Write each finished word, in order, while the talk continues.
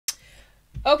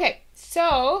Okay,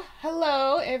 so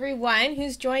hello everyone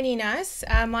who's joining us.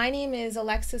 My name is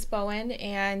Alexis Bowen,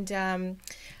 and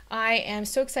I am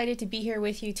so excited to be here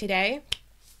with you today.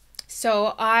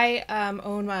 So I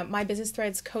own my Business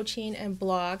Threads coaching and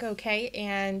blog, okay,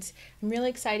 and I'm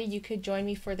really excited you could join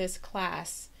me for this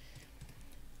class.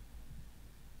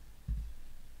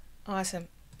 Awesome.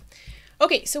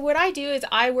 Okay, so what I do is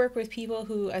I work with people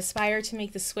who aspire to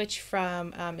make the switch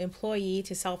from employee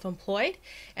to self-employed,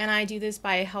 and I do this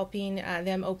by helping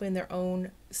them open their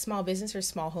own small business or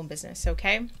small home business.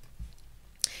 Okay.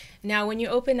 Now, when you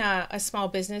open a small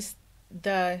business,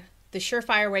 the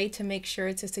surefire way to make sure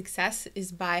it's a success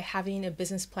is by having a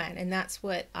business plan, and that's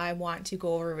what I want to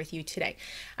go over with you today.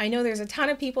 I know there's a ton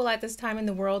of people at this time in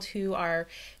the world who are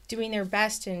doing their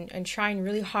best and trying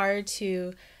really hard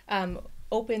to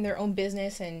open their own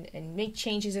business and make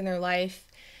changes in their life,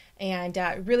 and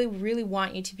really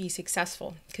want you to be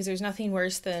successful, because there's nothing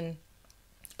worse than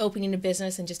opening a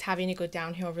business and just having it go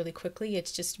downhill really quickly.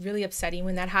 It's just really upsetting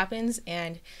when that happens,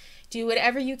 and do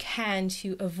whatever you can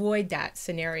to avoid that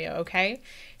scenario, okay?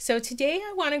 So today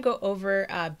I want to go over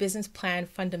business plan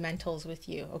fundamentals with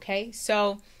you, okay?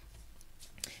 So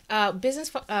business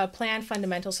plan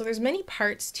fundamentals. So there's many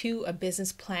parts to a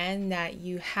business plan that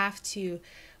you have to,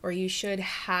 or you should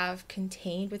have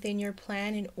contained within your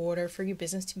plan in order for your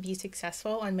business to be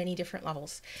successful on many different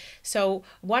levels. So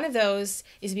one of those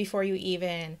is, before you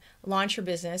even launch your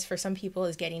business, for some people,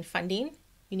 is getting funding.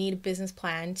 You need a business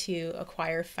plan to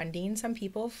acquire funding, some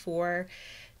people,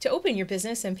 to open your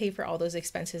business and pay for all those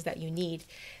expenses that you need.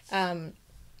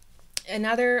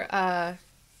 Another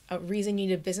reason you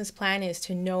need a business plan is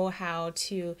to know how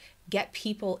to get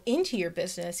people into your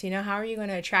business. How are you going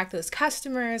to attract those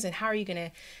customers, and how are you going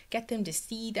to get them to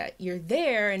see that you're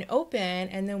there and open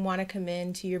and then want to come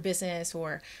into your business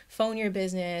or phone your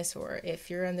business, or if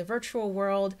you're in the virtual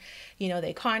world,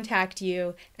 they contact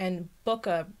you and book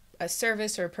a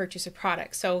service or purchase a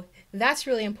product. So that's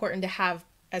really important to have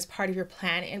as part of your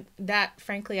plan. And that,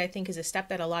 frankly, I think is a step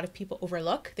that a lot of people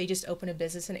overlook. They just open a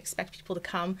business and expect people to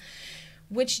come,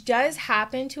 which does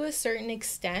happen to a certain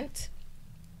extent.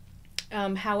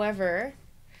 However,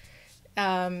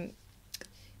 when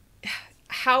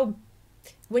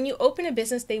you open a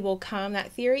business, they will come.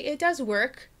 That theory, it does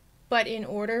work, but in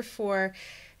order for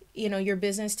your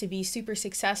business to be super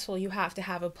successful, you have to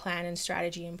have a plan and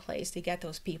strategy in place to get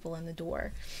those people in the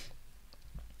door.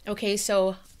 Okay,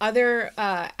 so other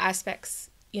aspects,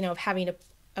 of having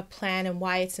a plan and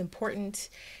why it's important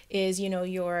is,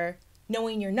 your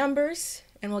knowing your numbers,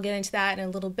 and we'll get into that in a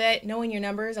little bit. Knowing your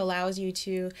numbers allows you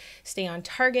to stay on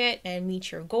target and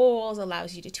meet your goals,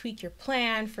 allows you to tweak your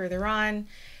plan further on,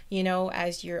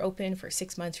 as you're open for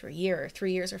 6 months or a year or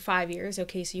 3 years or 5 years.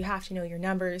 Okay, so you have to know your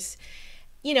numbers.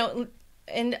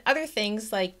 And other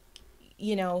things like,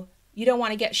 you don't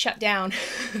want to get shut down.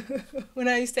 When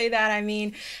I say that, I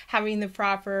mean having the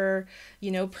proper,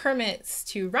 permits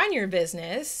to run your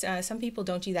business. Some people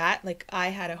don't do that. Like, I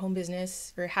had a home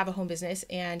business, or have a home business,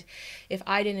 and if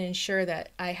I didn't ensure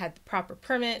that I had the proper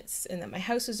permits and that my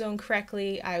house was owned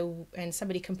correctly, and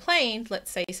somebody complained,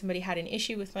 let's say somebody had an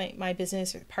issue with my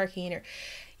business or parking, or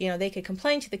they could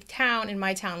complain to the town, and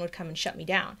my town would come and shut me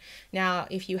down. Now,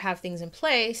 if you have things in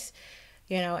place,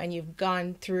 and you've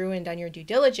gone through and done your due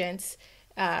diligence,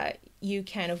 you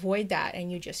can avoid that, and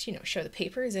you just, show the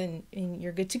papers and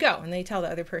you're good to go. And they tell the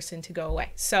other person to go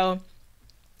away. So,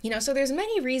 so there's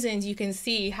many reasons you can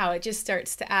see how it just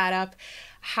starts to add up,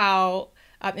 how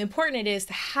important it is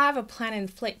to have a plan in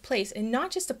place, and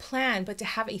not just a plan, but to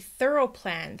have a thorough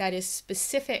plan that is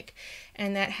specific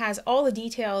and that has all the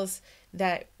details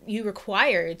that you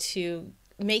require to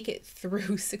make it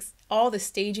through all the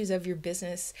stages of your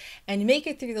business, and make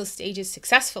it through those stages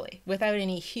successfully without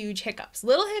any huge hiccups.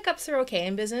 Little hiccups are okay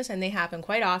in business, and they happen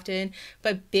quite often,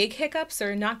 but big hiccups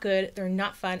are not good, they're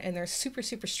not fun, and they're super,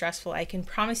 super stressful. I can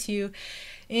promise you,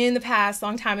 in the past,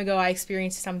 long time ago, I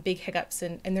experienced some big hiccups,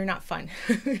 and they're not fun.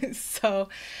 So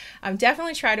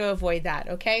definitely try to avoid that,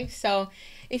 okay? So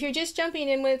if you're just jumping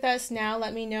in with us now,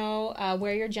 let me know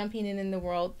where you're jumping in the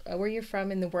world, where you're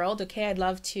from in the world, okay? I'd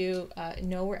love to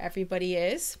know where everybody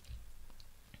is.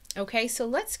 Okay, so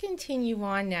let's continue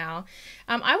on now.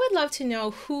 I would love to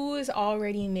know who has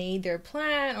already made their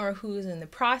plan, or who's in the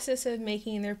process of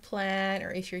making their plan,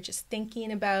 or if you're just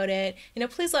thinking about it.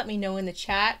 Please let me know in the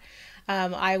chat.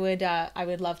 I would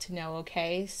love to know.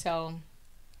 Okay, so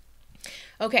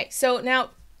now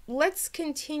let's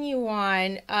continue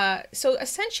on. So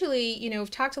essentially,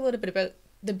 we've talked a little bit about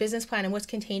the business plan and what's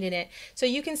contained in it. So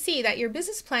you can see that your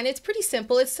business plan, it's pretty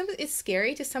simple. It's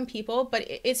scary to some people, but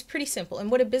it's pretty simple. And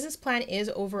what a business plan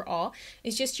is overall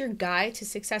is just your guide to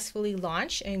successfully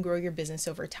launch and grow your business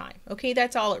over time. Okay,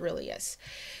 that's all it really is.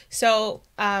 So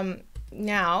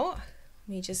now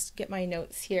let me just get my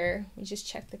notes here. Let me just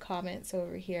check the comments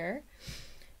over here.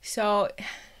 So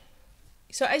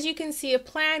as you can see, a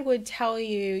plan would tell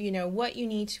you, you know, what you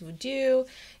need to do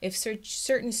if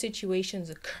certain situations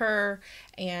occur.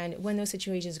 And when those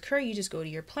situations occur, you just go to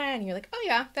your plan and you're like, oh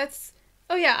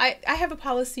yeah, I have a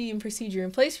policy and procedure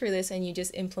in place for this, and you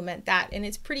just implement that. And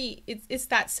it's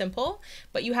that simple,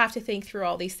 but you have to think through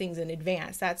all these things in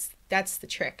advance. That's the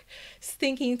trick. It's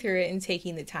thinking through it and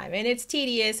taking the time. And it's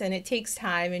tedious and it takes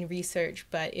time and research,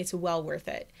 but it's well worth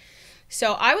it.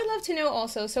 So I would love to know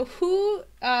also, so who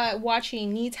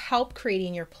watching needs help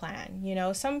creating your plan? You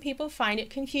know, some people find it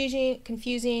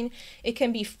confusing. It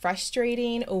can be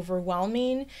frustrating,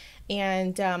 overwhelming.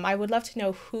 And I would love to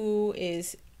know who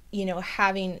is, you know,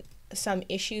 having some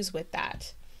issues with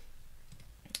that.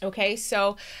 Okay,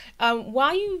 so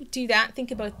while you do that,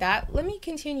 think about that, let me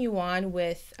continue on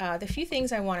with the few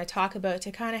things I want to talk about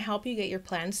to kind of help you get your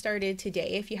plan started today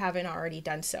if you haven't already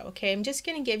done so. Okay, I'm just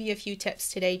going to give you a few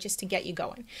tips today just to get you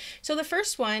going. So the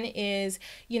first one is,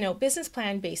 you know, business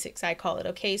plan basics, I call it.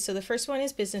 Okay, so the first one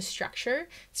is business structure.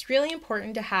 It's really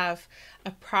important to have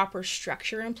a proper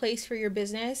structure in place for your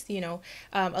business, you know,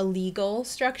 a legal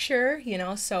structure, you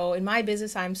know. So in my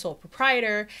business, I'm sole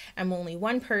proprietor. I'm only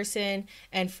one person.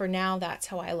 And for now, that's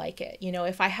how I like it. You know,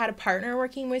 if I had a partner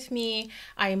working with me,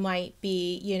 I might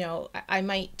be, you know, I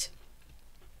might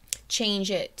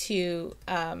change it to,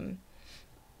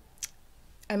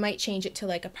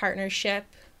 like a partnership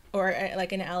or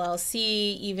like an LLC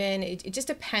even. It just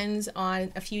depends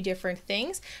on a few different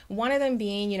things. One of them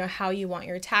being, you know, how you want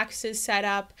your taxes set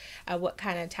up, what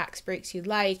kind of tax breaks you'd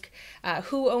like,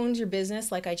 who owns your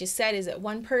business. Like I just said, is it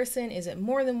one person? Is it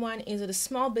more than one? Is it a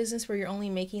small business where you're only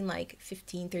making like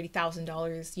 $15,000,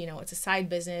 $30,000? You know, it's a side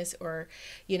business, or,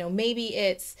 you know, maybe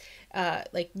it's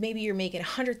like maybe you're making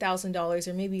 $100,000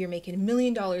 or maybe you're making $1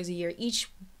 million a year.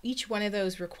 Each one of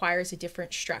those requires a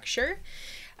different structure.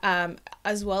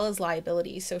 As well as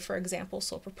liability. So for example,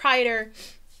 sole proprietor,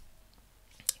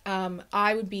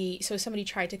 I would be, so if somebody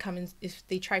tried to come and if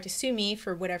they tried to sue me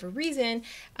for whatever reason,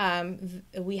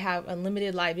 we have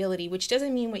unlimited liability, which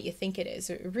doesn't mean what you think it is.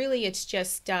 Really, it's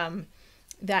just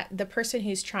that the person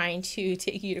who's trying to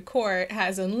take you to court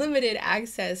has unlimited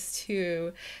access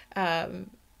to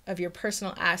of your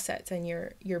personal assets and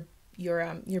your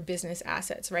business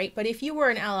assets, right? But if you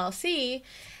were an LLC,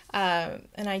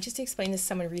 and I just explained this to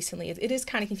someone recently, it is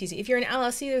kind of confusing. If you're an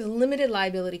LLC, there's a limited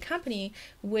liability company,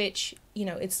 which, you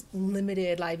know, it's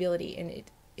limited liability, and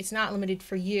it's not limited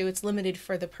for you, it's limited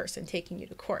for the person taking you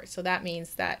to court. So that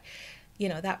means that, you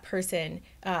know, that person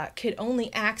could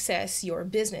only access your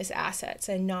business assets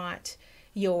and not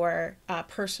your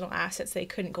personal assets. They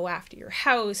couldn't go after your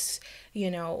house,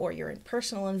 you know, or your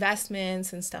personal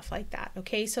investments and stuff like that.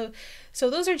 Okay, so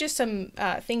those are just some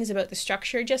things about the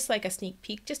structure, just like a sneak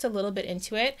peek, just a little bit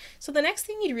into it. So the next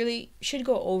thing you really should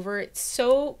go over, it's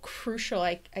so crucial.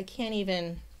 I can't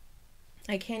even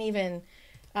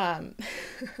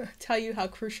tell you how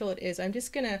crucial it is.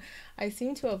 I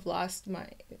seem to have lost my,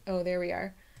 oh, there we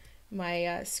are,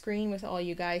 my screen with all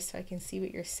you guys so I can see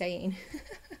what you're saying.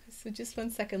 So just one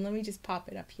second, let me just pop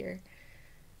it up here.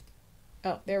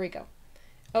 Oh, there we go.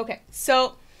 Okay,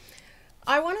 so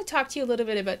I want to talk to you a little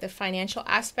bit about the financial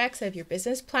aspects of your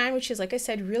business plan, which is, like I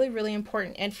said, really, really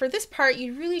important. And for this part,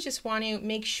 you really just want to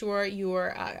make sure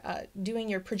you're doing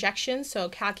your projections, so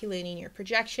calculating your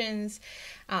projections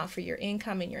for your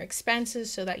income and your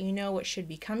expenses so that you know what should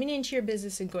be coming into your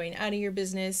business and going out of your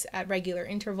business at regular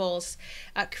intervals.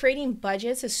 Creating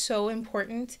budgets is so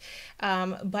important.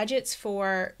 Budgets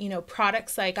for, you know,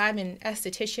 products, like I'm an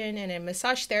esthetician and a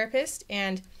massage therapist,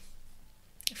 and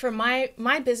for my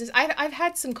business, I've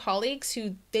had some colleagues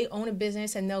who they own a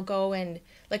business and they'll go and,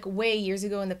 like, way years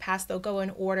ago in the past, they'll go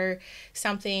and order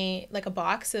something like a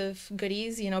box of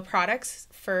goodies, you know, products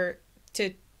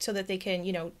so that they can,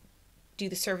 you know, do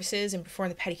the services and perform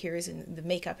the pedicures and the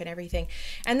makeup and everything.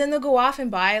 And then they'll go off and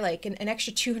buy like an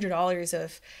extra $200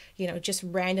 of, you know, just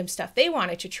random stuff they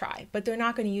wanted to try, but they're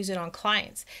not going to use it on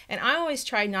clients. And I always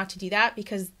try not to do that,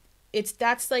 because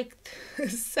that's like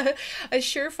a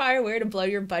surefire way to blow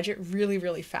your budget really,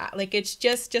 really fast. Like, it's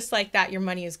just like that, your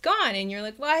money is gone and you're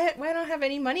like, well, I don't have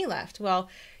any money left. Well,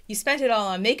 you spent it all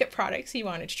on makeup products you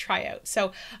wanted to try out.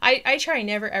 So I try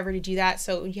never ever to do that.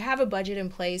 So you have a budget in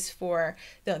place for,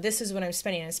 this is what I'm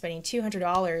spending. I'm spending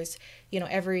 $200,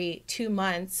 every 2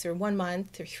 months or 1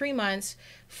 month or 3 months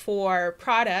for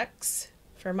products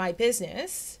for my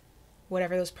business,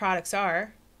 whatever those products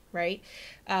are, right?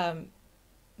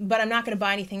 But I'm not going to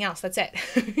buy anything else. That's it.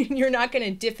 You're not going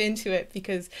to dip into it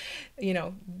because,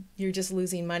 you're just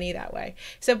losing money that way.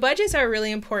 So budgets are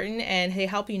really important, and they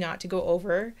help you not to go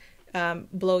over,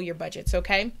 blow your budgets,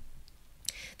 okay?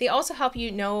 They also help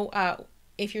you know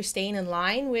if you're staying in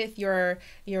line with your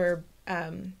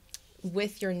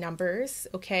numbers,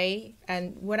 okay?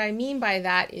 And what I mean by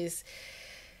that is,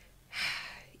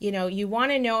 you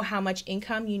want to know how much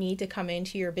income you need to come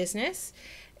into your business.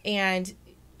 And,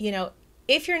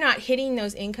 if you're not hitting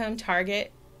those income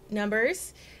target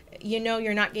numbers,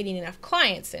 you're not getting enough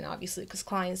clients in, obviously, because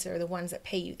clients are the ones that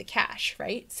pay you the cash,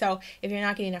 right? So if you're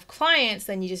not getting enough clients,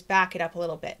 then you just back it up a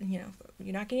little bit.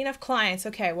 You're not getting enough clients.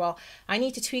 Okay, well, I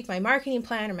need to tweak my marketing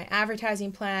plan or my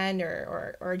advertising plan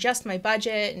or adjust my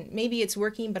budget. And maybe it's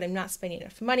working, but I'm not spending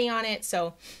enough money on it.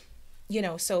 So,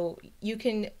 so you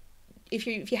can, if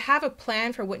you have a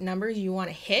plan for what numbers you want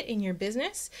to hit in your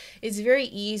business, it's very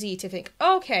easy to think,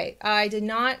 okay, I did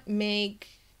not make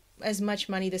as much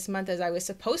money this month as I was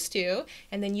supposed to.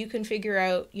 And then you can figure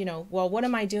out, well, what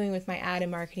am I doing with my ad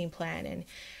and marketing plan, and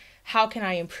how can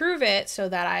I improve it so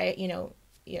that I,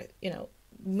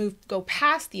 go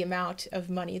past the amount of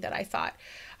money that I thought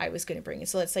I was going to bring in.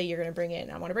 So let's say you're going to bring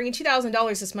in, I want to bring in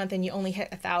 $2,000 this month, and you only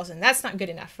hit $1,000. That's not good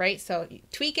enough, right? So you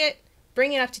tweak it,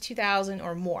 bring it up to 2,000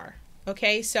 or more.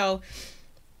 Okay, so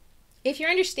if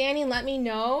you're understanding, let me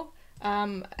know.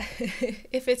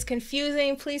 If it's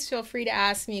confusing, please feel free to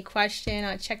ask me a question.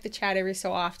 I'll check the chat every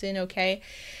so often, okay?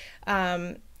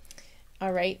 All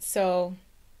right, so,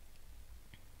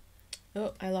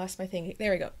 I lost my thing.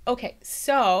 There we go. Okay,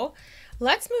 so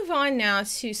let's move on now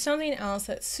to something else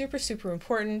that's super, super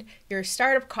important, your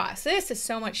startup costs. This is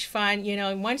so much fun.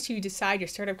 Once you decide your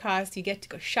startup costs, you get to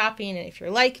go shopping, and if you're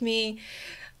like me,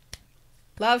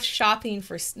 love shopping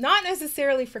for, not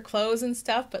necessarily for clothes and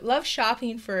stuff, but love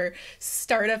shopping for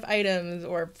startup items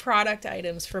or product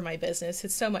items for my business.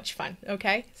 It's so much fun,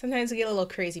 okay? Sometimes I get a little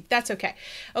crazy, but that's okay.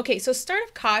 Okay, so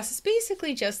startup costs is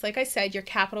basically just, like I said, your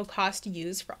capital cost to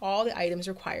use for all the items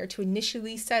required to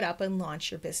initially set up and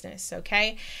launch your business,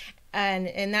 okay?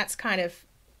 And that's kind of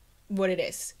what it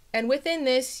is. And within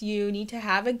this, you need to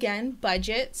have, again,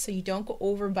 budget, so you don't go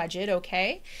over budget,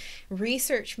 okay?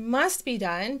 Research must be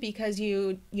done because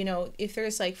if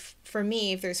there's for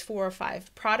me, if there's 4 or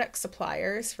 5 product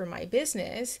suppliers for my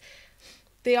business,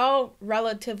 they all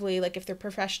relatively, if they're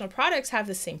professional products, have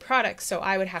the same products. So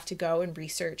I would have to go and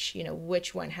research,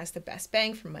 which one has the best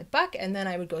bang for my buck, and then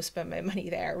I would go spend my money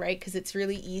there, right? Because it's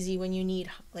really easy when you need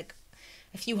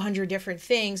a few hundred different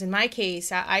things. In my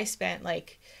case, I spent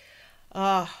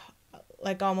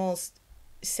almost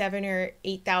 $7,000 or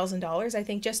 $8,000, I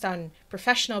think, just on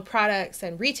professional products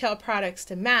and retail products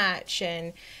to match,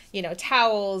 and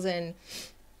towels and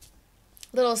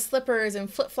little slippers and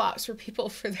flip-flops for people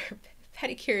for their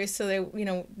pedicures, so they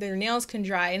their nails can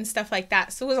dry and stuff like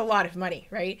that. So it was a lot of money,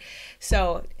 right?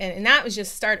 So and that was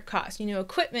just startup cost,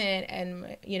 equipment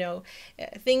and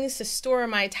things to store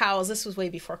my towels. This was way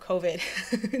before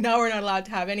COVID. Now we're not allowed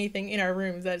to have anything in our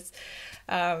rooms that's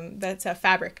a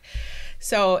fabric.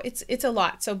 So it's a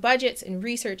lot. So budgets and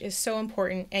research is so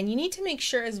important, and you need to make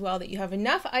sure as well that you have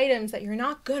enough items that you're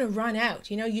not going to run out.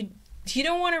 You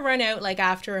don't want to run out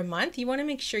after a month. You want to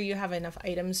make sure you have enough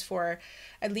items for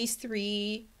at least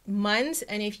 3 months,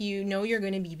 and if you're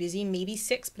going to be busy, maybe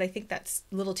 6, but I think that's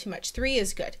a little too much. 3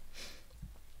 is good.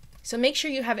 So make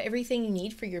sure you have everything you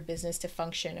need for your business to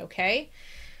function, okay?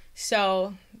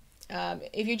 So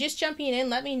if you're just jumping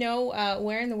in, let me know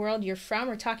where in the world you're from.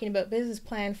 We're talking about business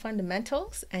plan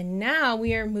fundamentals, and now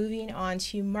we are moving on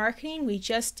to marketing. We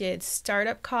just did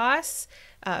startup costs,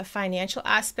 financial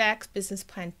aspects, business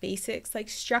plan basics like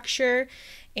structure,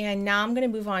 and now I'm going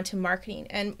to move on to marketing.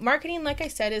 And marketing, like I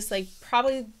said, is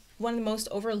probably one of the most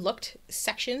overlooked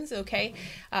sections, okay,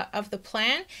 of the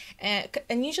plan.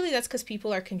 And usually that's because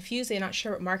people are confused. They're not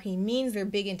sure what marketing means. They're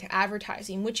big into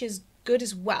advertising, which is good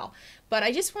as well. But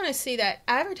I just want to say that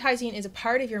advertising is a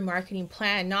part of your marketing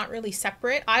plan, not really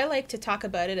separate. I like to talk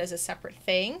about it as a separate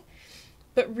thing.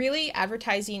 But really,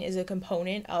 advertising is a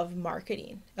component of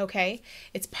marketing, okay?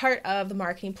 It's part of the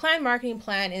marketing plan. Marketing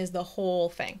plan is the whole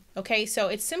thing, okay? So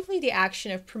it's simply the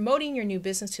action of promoting your new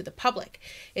business to the public.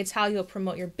 It's how you'll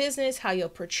promote your business, how you'll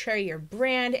portray your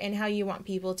brand, and how you want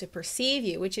people to perceive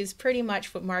you, which is pretty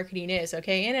much what marketing is,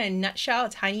 okay? In a nutshell, a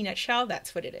tiny nutshell,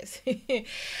 that's what it is.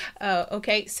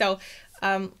 Okay, so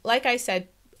Like I said,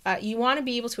 you want to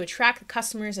be able to attract the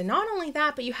customers, and not only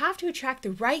that, but you have to attract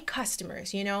the right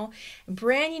customers.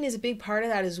 Branding is a big part of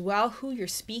that as well. Who you're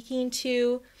speaking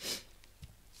to,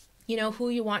 who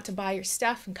you want to buy your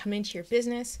stuff and come into your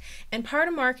business. And part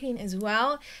of marketing as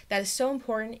well that is so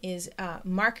important is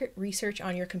market research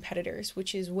on your competitors,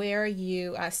 which is where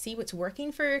you see what's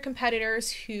working for your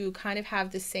competitors who kind of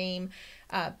have the same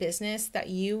business that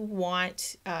you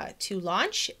want to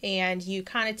launch, and you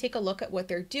kind of take a look at what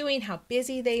they're doing, how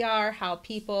busy they are, how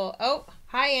people,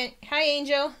 hi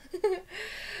Angel.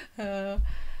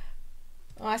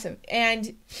 Awesome.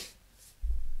 And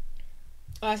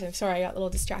awesome. Sorry, I got a little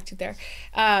distracted there.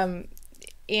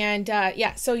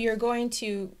 So you're going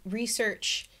to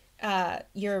research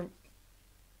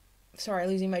sorry,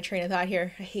 losing my train of thought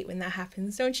here. I hate when that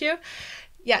happens, don't you?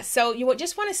 Yeah, so you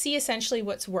just want to see essentially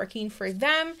what's working for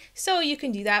them. So you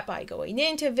can do that by going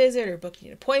in to visit or booking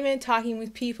an appointment, talking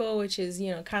with people, which is,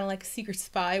 kind of like a secret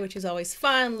spy, which is always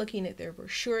fun, looking at their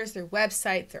brochures, their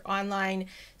website, their online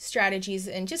strategies,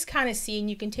 and just kind of seeing,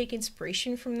 you can take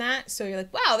inspiration from that. So you're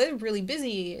like, wow, they're really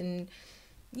busy, and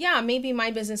yeah, maybe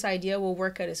my business idea will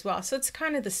work out as well. So it's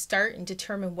kind of the start and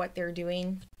determine what they're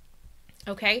doing.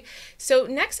 Okay, so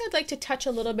next I'd like to touch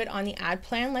a little bit on the ad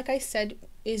plan. Like I said,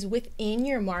 is within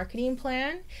your marketing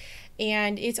plan,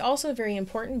 and it's also very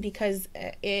important because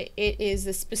it is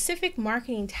a specific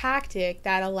marketing tactic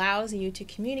that allows you to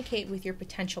communicate with your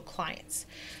potential clients.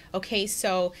 Okay,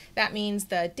 so that means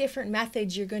the different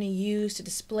methods you're going to use to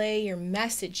display your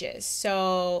messages.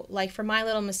 So like for my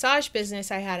little massage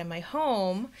business I had in my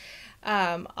home,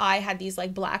 I had these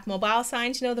like black mobile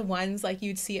signs, the ones like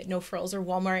you'd see at No Frills or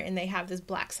Walmart, and they have this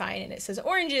black sign and it says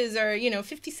oranges are,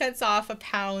 50 cents off a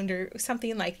pound or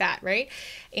something like that, right?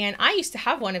 And I used to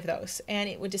have one of those, and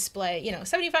it would display,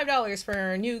 $75 for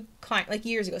a new client, like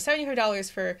years ago,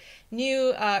 $75 for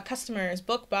new customers,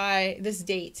 book by this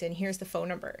date, and here's the phone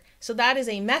number. So that is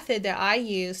a method that I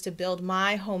used to build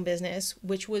my home business,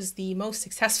 which was the most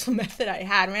successful method I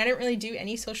had. I didn't really do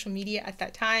any social media at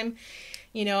that time.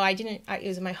 It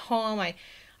was in my home. I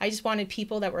just wanted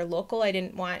people that were local. I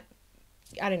didn't want,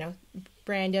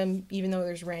 random, even though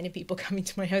there's random people coming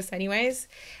to my house anyways.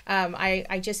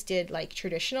 I just did like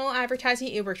traditional advertising.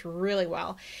 It worked really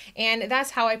well. And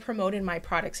that's how I promoted my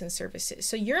products and services.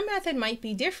 So your method might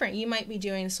be different. You might be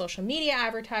doing social media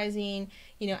advertising,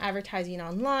 advertising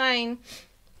online.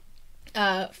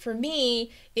 For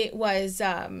me, it was,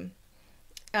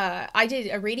 I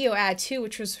did a radio ad too,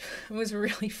 which was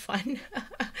really fun.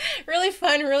 Really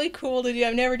fun, really cool to do.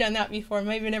 I've never done that before.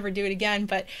 Maybe never do it again,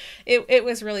 but it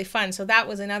was really fun. So that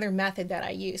was another method that I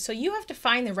used. So you have to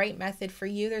find the right method for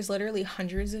you. There's literally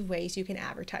hundreds of ways you can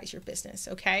advertise your business,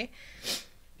 okay?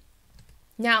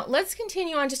 Now, let's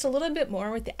continue on just a little bit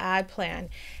more with the ad plan.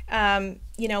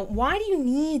 Why do you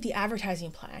need the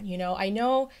advertising plan? I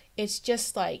know it's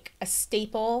just like a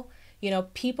staple.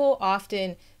 People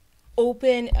often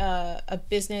open a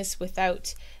business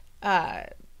without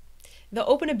they'll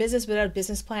open a business without a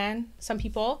business plan, some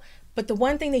people, but the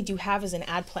one thing they do have is an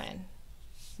ad plan,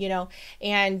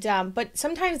 and but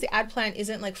sometimes the ad plan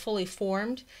isn't like fully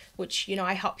formed, which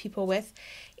I help people with,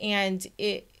 and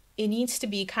it needs to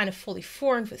be kind of fully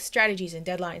formed with strategies and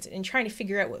deadlines, and trying to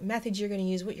figure out what methods you're going to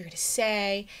use, what you're going to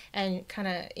say, and kind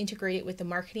of integrate it with the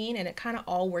marketing, and it kind of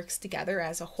all works together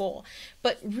as a whole.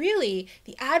 But really,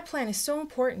 the ad plan is so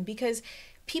important because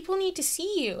people need to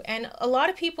see you, and a lot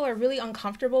of people are really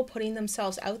uncomfortable putting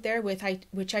themselves out there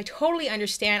which I totally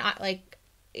understand.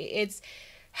 It's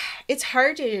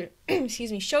hard to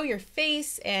show your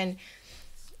face and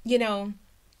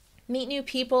meet new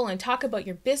people and talk about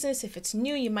your business. If it's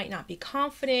new, you might not be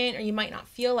confident, or you might not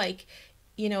feel like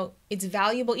it's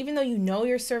valuable. Even though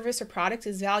your service or product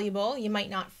is valuable, you might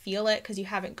not feel it because you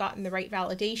haven't gotten the right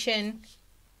validation.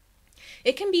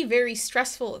 It can be very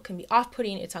stressful. It can be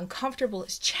off-putting. It's uncomfortable.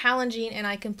 It's challenging. And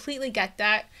I completely get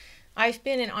that. I've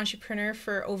been an entrepreneur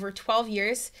for over 12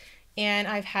 years, and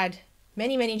I've had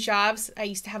many, many jobs. I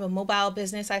used to have a mobile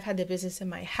business. I've had the business in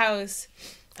my house.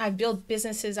 I've built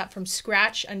businesses up from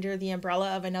scratch under the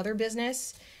umbrella of another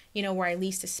business, where I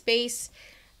leased a space.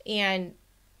 And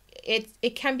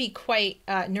it can be quite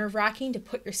nerve-wracking to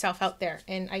put yourself out there.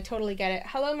 And I totally get it.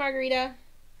 Hello, Margarita.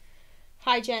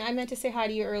 Hi, Jen. I meant to say hi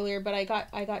to you earlier, but I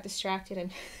got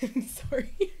distracted. I'm sorry.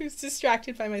 I was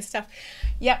distracted by my stuff.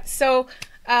 Yep. So,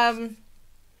 so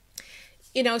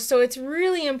it's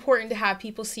really important to have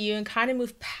people see you and kind of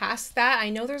move past that.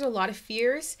 I know there's a lot of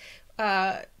fears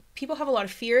people have a lot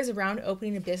of fears around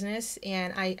opening a business,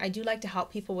 and I do like to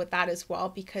help people with that as well,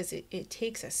 because it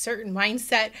takes a certain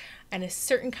mindset and a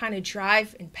certain kind of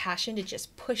drive and passion to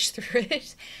just push through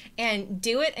it and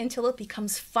do it until it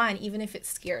becomes fun, even if it's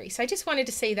scary. So I just wanted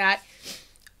to say that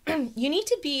you need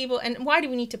to be able, and why do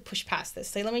we need to push past this?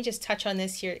 So let me just touch on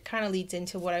this here. It kind of leads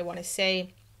into what I want to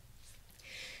say.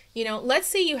 You know, let's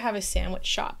say you have a sandwich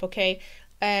shop, okay,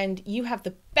 and you have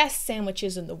the best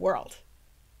sandwiches in the world,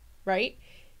 right?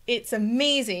 It's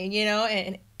amazing, you know,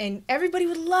 and everybody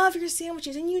would love your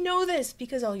sandwiches, and you know this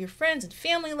because all your friends and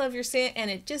family love your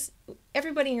and it just,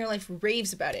 everybody in your life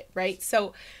raves about it, right?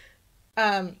 So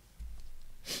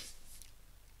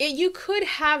you could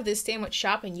have this sandwich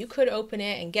shop, and you could open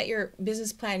it and get your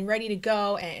business plan ready to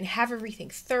go and have everything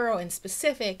thorough and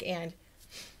specific, and,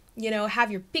 you know, have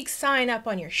your big sign up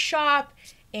on your shop,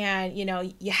 and, you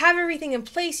know, you have everything in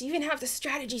place. You even have the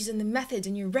strategies and the methods,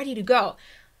 and you're ready to go.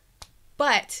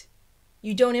 But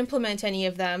you don't implement any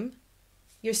of them.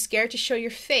 You're scared to show your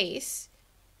face,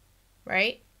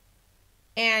 right?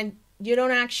 And you don't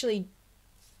actually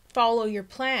follow your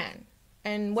plan.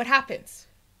 And what happens?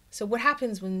 So what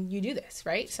happens when you do this,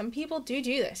 right? Some people do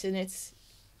this, and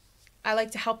I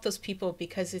like to help those people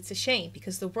because it's a shame,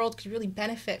 because the world could really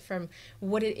benefit from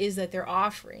what it is that they're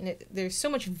offering. There's so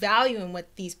much value in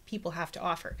what these people have to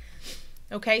offer.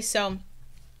 Okay, so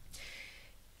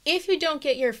if you don't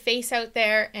get your face out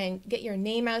there and get your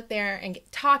name out there and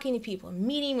get talking to people,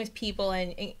 meeting with people,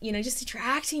 and you know, just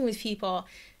interacting with people,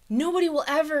 nobody will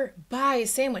ever buy a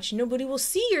sandwich. Nobody will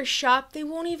see your shop. They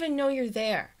won't even know you're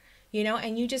there, you know,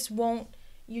 and you're just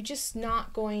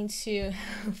not going to,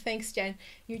 thanks, Jen.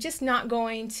 You're just not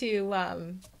going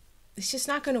to, it's just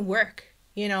not going to work,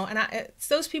 you know, and it's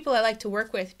those people I like to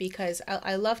work with, because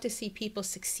I love to see people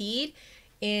succeed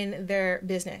in their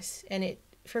business. And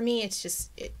for me, it's just,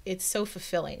 it's so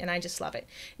fulfilling, and I just love it.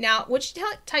 Now, would you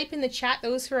type in the chat,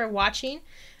 those who are watching,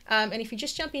 and if you're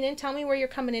just jumping in, tell me where you're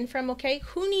coming in from, okay?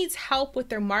 Who needs help with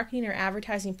their marketing or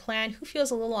advertising plan? Who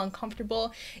feels a little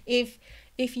uncomfortable? If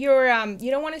you're, you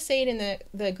don't want to say it in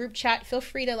the group chat, feel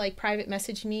free to like private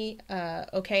message me,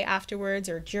 okay, afterwards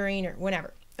or during or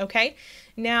whenever, okay?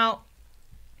 Now,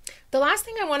 the last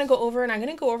thing I want to go over, and I'm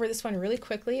going to go over this one really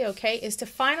quickly, okay, is to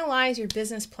finalize your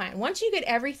business plan. Once you get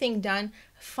everything done,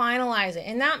 finalize it.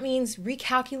 And that means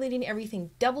recalculating everything,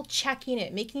 double checking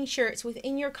it, making sure it's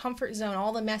within your comfort zone,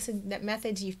 all the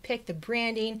methods you've picked, the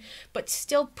branding, but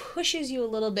still pushes you a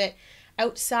little bit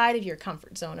outside of your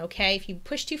comfort zone, okay? If you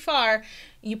push too far,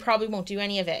 you probably won't do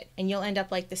any of it, and you'll end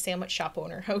up like the sandwich shop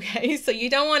owner, okay? So you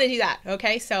don't want to do that,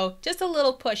 okay? So just a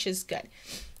little push is good.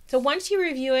 So once you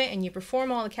review it and you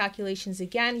perform all the calculations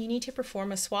again, you need to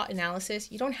perform a SWOT analysis.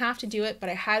 You don't have to do it, but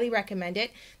I highly recommend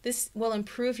it. This will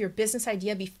improve your business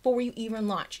idea before you even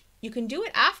launch. You can do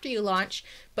it after you launch,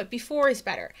 but before is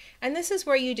better. And this is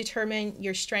where you determine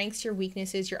your strengths, your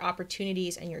weaknesses, your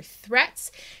opportunities, and your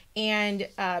threats, and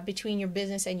between your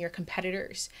business and your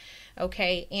competitors,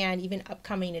 okay? And even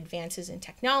upcoming advances in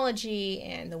technology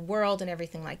and the world and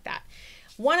everything like that.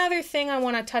 One other thing I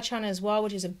want to touch on as well,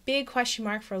 which is a big question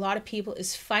mark for a lot of people,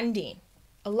 is funding.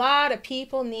 A lot of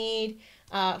people need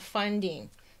funding,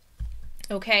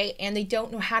 okay? And they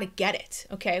don't know how to get it,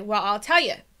 okay? Well, I'll tell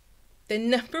you, the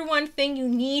number one thing you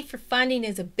need for funding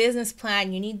is a business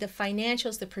plan. You need the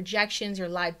financials, the projections, your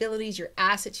liabilities, your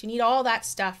assets. You need all that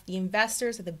stuff. The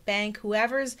investors or the bank,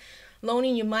 whoever's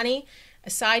loaning you money,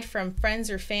 aside from friends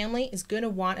or family, is going to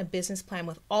want a business plan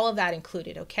with all of that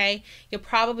included, okay? You'll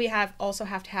probably also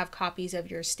have to have copies of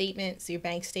your statements, your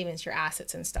bank statements, your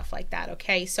assets, and stuff like that,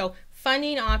 okay? So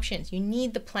funding options, you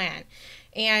need the plan.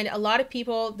 And a lot of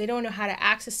people, they don't know how to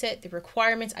access it, the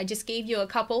requirements. I just gave you a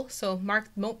couple, so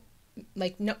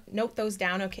note those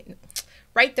down, okay?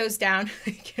 Write those down.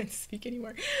 I can't speak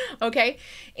anymore, okay?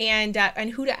 And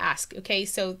who to ask, okay?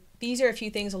 So these are a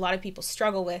few things a lot of people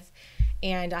struggle with,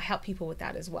 and I help people with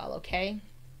that as well, okay?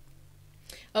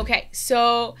 Okay,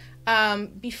 so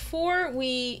before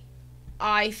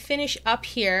I finish up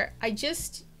here, I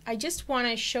just want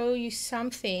to show you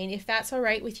something, if that's all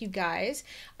right with you guys.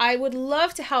 I would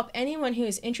love to help anyone who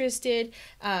is interested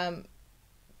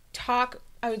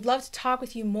I would love to talk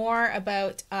with you more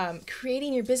about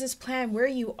creating your business plan, where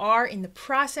you are in the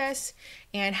process,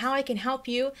 and how I can help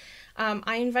you.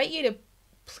 I invite you to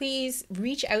please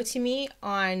reach out to me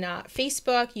on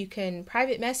Facebook. You can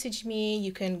private message me.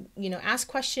 You can, ask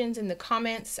questions in the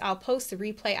comments. I'll post the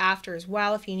replay after as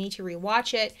well if you need to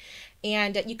rewatch it.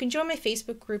 And you can join my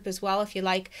Facebook group as well if you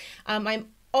like. I'm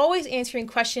always answering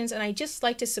questions, and I just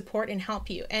like to support and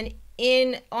help you. And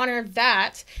in honor of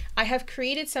that, I have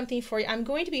created something for you. I'm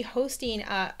going to be hosting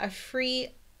a free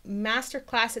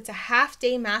masterclass. It's a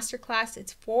half-day masterclass.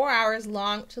 It's 4 hours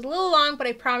long, which is a little long, but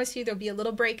I promise you there'll be a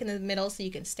little break in the middle so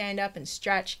you can stand up and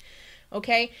stretch.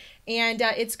 Okay, and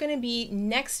it's going to be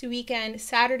next weekend,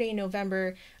 Saturday,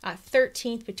 November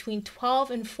 13th, between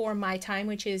 12 and 4 my time,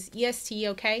 which is EST.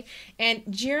 Okay, and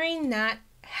during that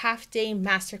half-day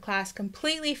masterclass,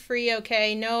 completely free.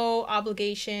 Okay, no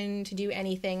obligation to do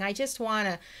anything. I just want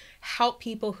to help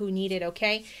people who need it.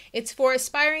 Okay, it's for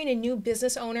aspiring and new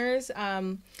business owners,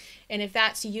 and if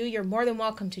that's you, you're more than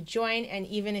welcome to join, and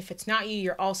even if it's not you,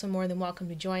 you're also more than welcome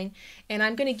to join. And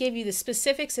I'm going to give you the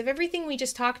specifics of everything we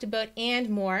just talked about and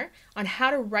more on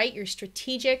how to write your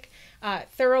strategic,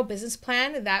 thorough business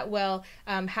plan that will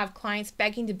have clients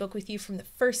begging to book with you from the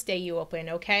first day you open.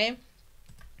 Okay,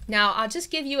 now I'll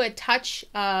just give you a touch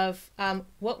of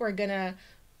what I'm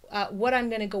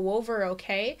gonna go over.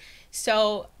 Okay,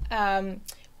 so I'm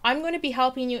going to be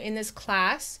helping you in this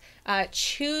class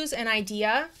choose an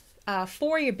idea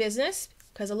for your business,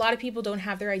 because a lot of people don't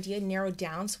have their idea narrowed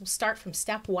down. So we'll start from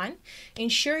step 1.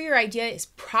 Ensure your idea is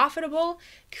profitable.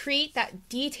 Create that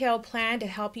detailed plan to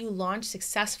help you launch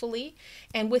successfully.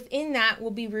 And within that,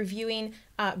 we'll be reviewing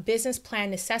business plan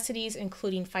necessities,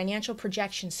 including financial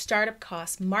projections, startup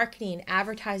costs, marketing,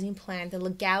 advertising plan, the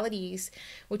legalities,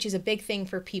 which is a big thing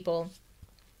for people,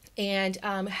 and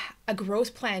a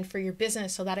growth plan for your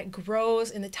business so that it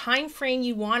grows in the time frame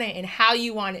you want it and how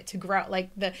you want it to grow. Like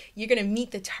you're going to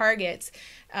meet the targets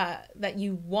that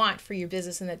you want for your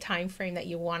business in the time frame that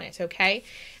you want it. Okay,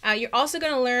 you're also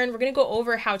going to learn, we're going to go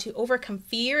over how to overcome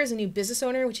fear as a new business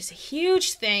owner, which is a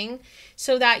huge thing,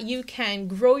 so that you can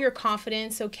grow your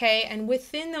confidence. Okay, and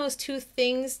within those two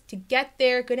things to get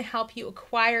there, going to help you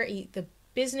acquire the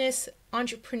business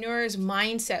entrepreneur's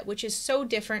mindset, which is so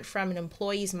different from an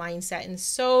employee's mindset and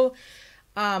so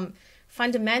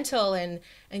fundamental and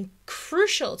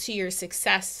crucial to your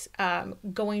success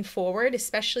going forward,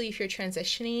 especially if you're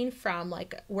transitioning from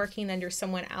like working under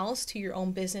someone else to your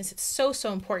own business. It's so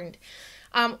important.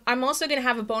 I'm also going to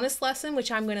have a bonus lesson,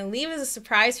 which I'm going to leave as a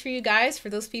surprise for you guys, for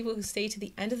those people who stay to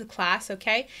the end of the class,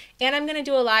 okay? And I'm going to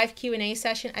do a live Q&A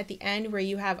session at the end where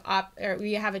you have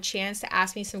a chance to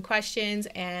ask me some questions,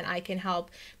 and I can help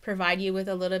provide you with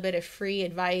a little bit of free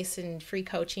advice and free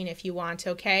coaching if you want,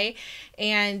 okay?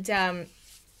 And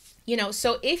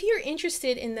so if you're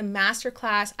interested in the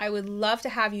masterclass, I would love to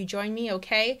have you join me,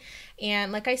 okay?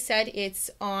 And like I said, it's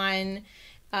on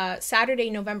Saturday,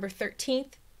 November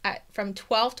 13th. From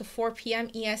 12 to 4 p.m.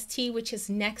 EST, which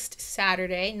is next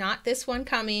Saturday, not this one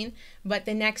coming, but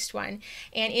the next one.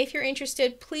 And if you're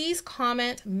interested, please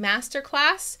comment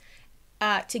Masterclass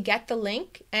to get the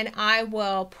link, and I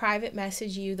will private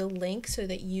message you the link so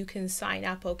that you can sign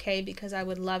up, okay? Because I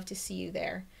would love to see you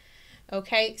there.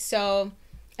 Okay, so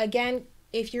again,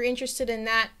 if you're interested in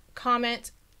that,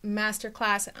 comment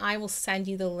Masterclass, and I will send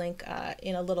you the link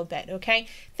in a little bit. Okay,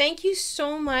 thank you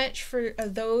so much for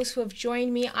those who have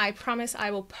joined me. I promise I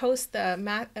will post the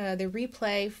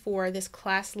replay for this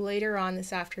class later on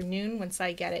this afternoon once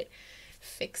I get it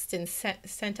fixed and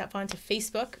sent up onto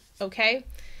Facebook. Okay,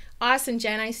 awesome,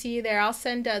 Jen, I see you there. I'll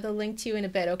send the link to you in a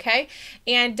bit. Okay,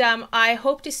 and I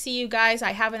hope to see you guys.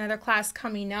 I have another class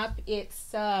coming up.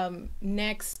 It's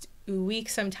next week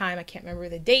sometime. I can't remember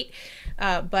the date,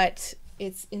 but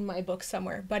it's in my book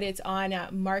somewhere, but it's on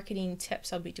marketing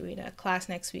tips. I'll be doing a class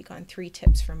next week on 3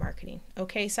 tips for marketing.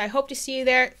 Okay, so I hope to see you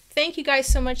there. Thank you guys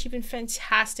so much. You've been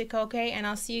fantastic, okay? And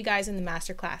I'll see you guys in the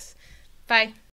masterclass. Bye.